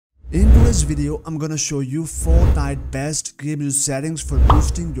In today's video, I'm gonna show you Fortnite best game use settings for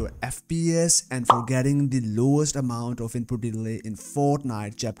boosting your FPS and for getting the lowest amount of input delay in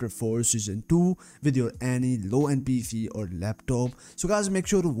Fortnite Chapter 4 Season 2 with your any low-end PC or laptop. So guys, make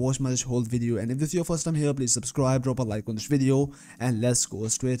sure to watch this whole video, and if this is your first time here, please subscribe, drop a like on this video, and let's go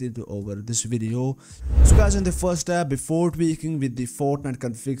straight into over this video. So guys, in the first step, before tweaking with the Fortnite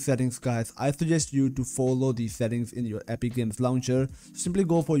config settings, guys, I suggest you to follow the settings in your Epic Games launcher. Simply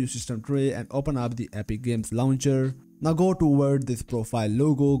go for your system tray and open up the Epic Games launcher. Now go toward this profile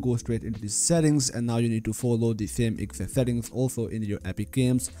logo, go straight into the settings, and now you need to follow the same exact settings also in your Epic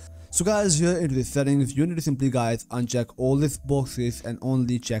Games. So guys, here into the settings, you need to simply guys uncheck all these boxes and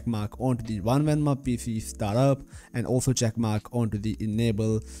only check mark onto the run when my PC startup, and also check mark onto the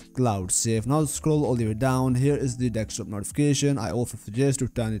enable cloud save. Now scroll all the way down. Here is the desktop notification. I also suggest to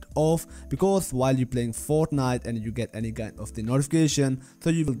turn it off, because while you're playing Fortnite and you get any kind of the notification, so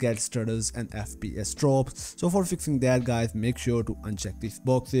you will get stutters and FPS drops. So for fixing that guys, make sure to uncheck these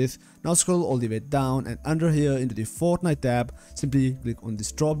boxes. Now scroll all the way down, and under here into the Fortnite tab, simply click on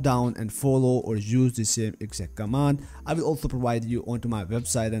this drop down and follow or use the same exact command. I will also provide you onto my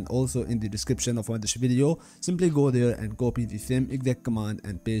website and also in the description of this video. Simply go there and copy the same exact command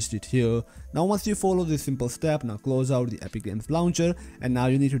and paste it here. Now once you follow this simple step, now close out the Epic Games launcher, and now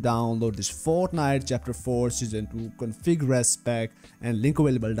you need to download this Fortnite Chapter 4 Season 2 config res pack, and link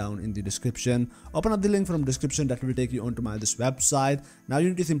available down in the description. Open up the link from description, that will take you onto this website. Now you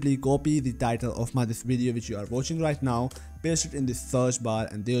need to simply copy the title of this video which you are watching right now, paste it in the search bar,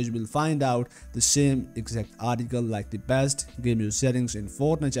 and there you will find out the same exact article like the best game use settings in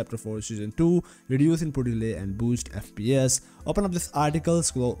Fortnite Chapter 4 Season 2, reduce input delay and boost FPS. Open up this article,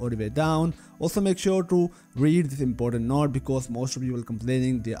 scroll all the way down. Also make sure to read this important note, because most of you will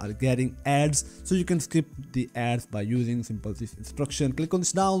complaining they are getting ads, so you can skip the ads by using simple this instruction. Click on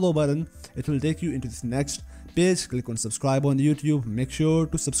this download button, it will take you into this next page. Click on subscribe on YouTube. Make sure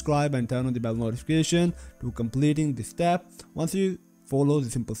to subscribe and turn on the bell notification to completing this step. Once you follow the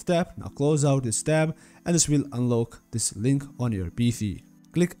simple step, now close out this tab, and this will unlock this link on your PC.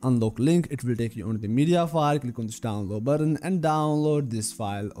 Click unlock link, it will take you on the media file. Click on this download button and download this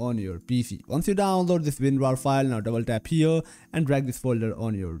file on your PC. Once you download this WinRAR file, now double tap here and drag this folder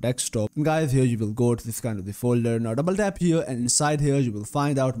on your desktop. And guys, here you will go to this kind of the folder. Now double tap here, and inside here you will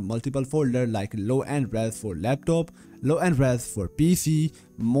find out multiple folder like low end res for laptop, low end res for PC,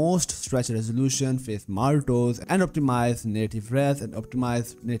 most stretch resolution, face martos, and optimize native res and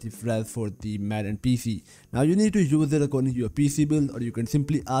optimize native res for the Madden PC. Now you need to use it according to your PC build, or you can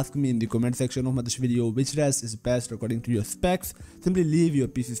simply ask me in the comment section of this video which res is best according to your specs. Simply leave your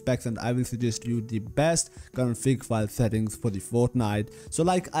PC specs and I will suggest you the best config file settings for the Fortnite. So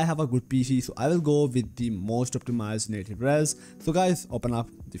like I have a good PC, so I will go with the most optimized native res. So guys, open up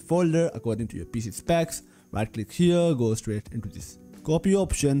the folder according to your PC specs. Right click here, go straight into this copy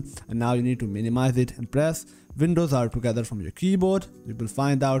option, and now you need to minimize it and press Windows R together from your keyboard. You will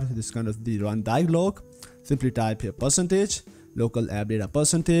find out this kind of the run dialog. Simply type here %, local app data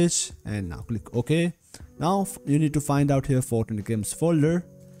 %, and now click OK. Now you need to find out here Fortnite Games folder,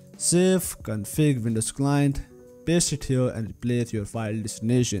 save, config, Windows client, paste it here and replace your file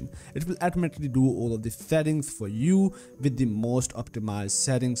destination. It will automatically do all of the settings for you with the most optimized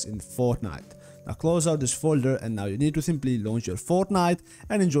settings in Fortnite. Now close out this folder, and now you need to simply launch your Fortnite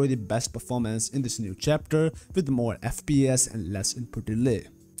and enjoy the best performance in this new chapter with more FPS and less input delay.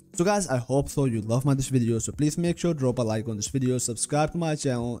 So guys, I hope so you love this video, so please make sure to drop a like on this video, subscribe to my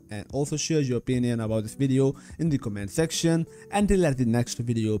channel, and also share your opinion about this video in the comment section. Until at the next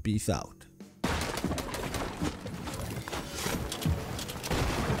video, peace out.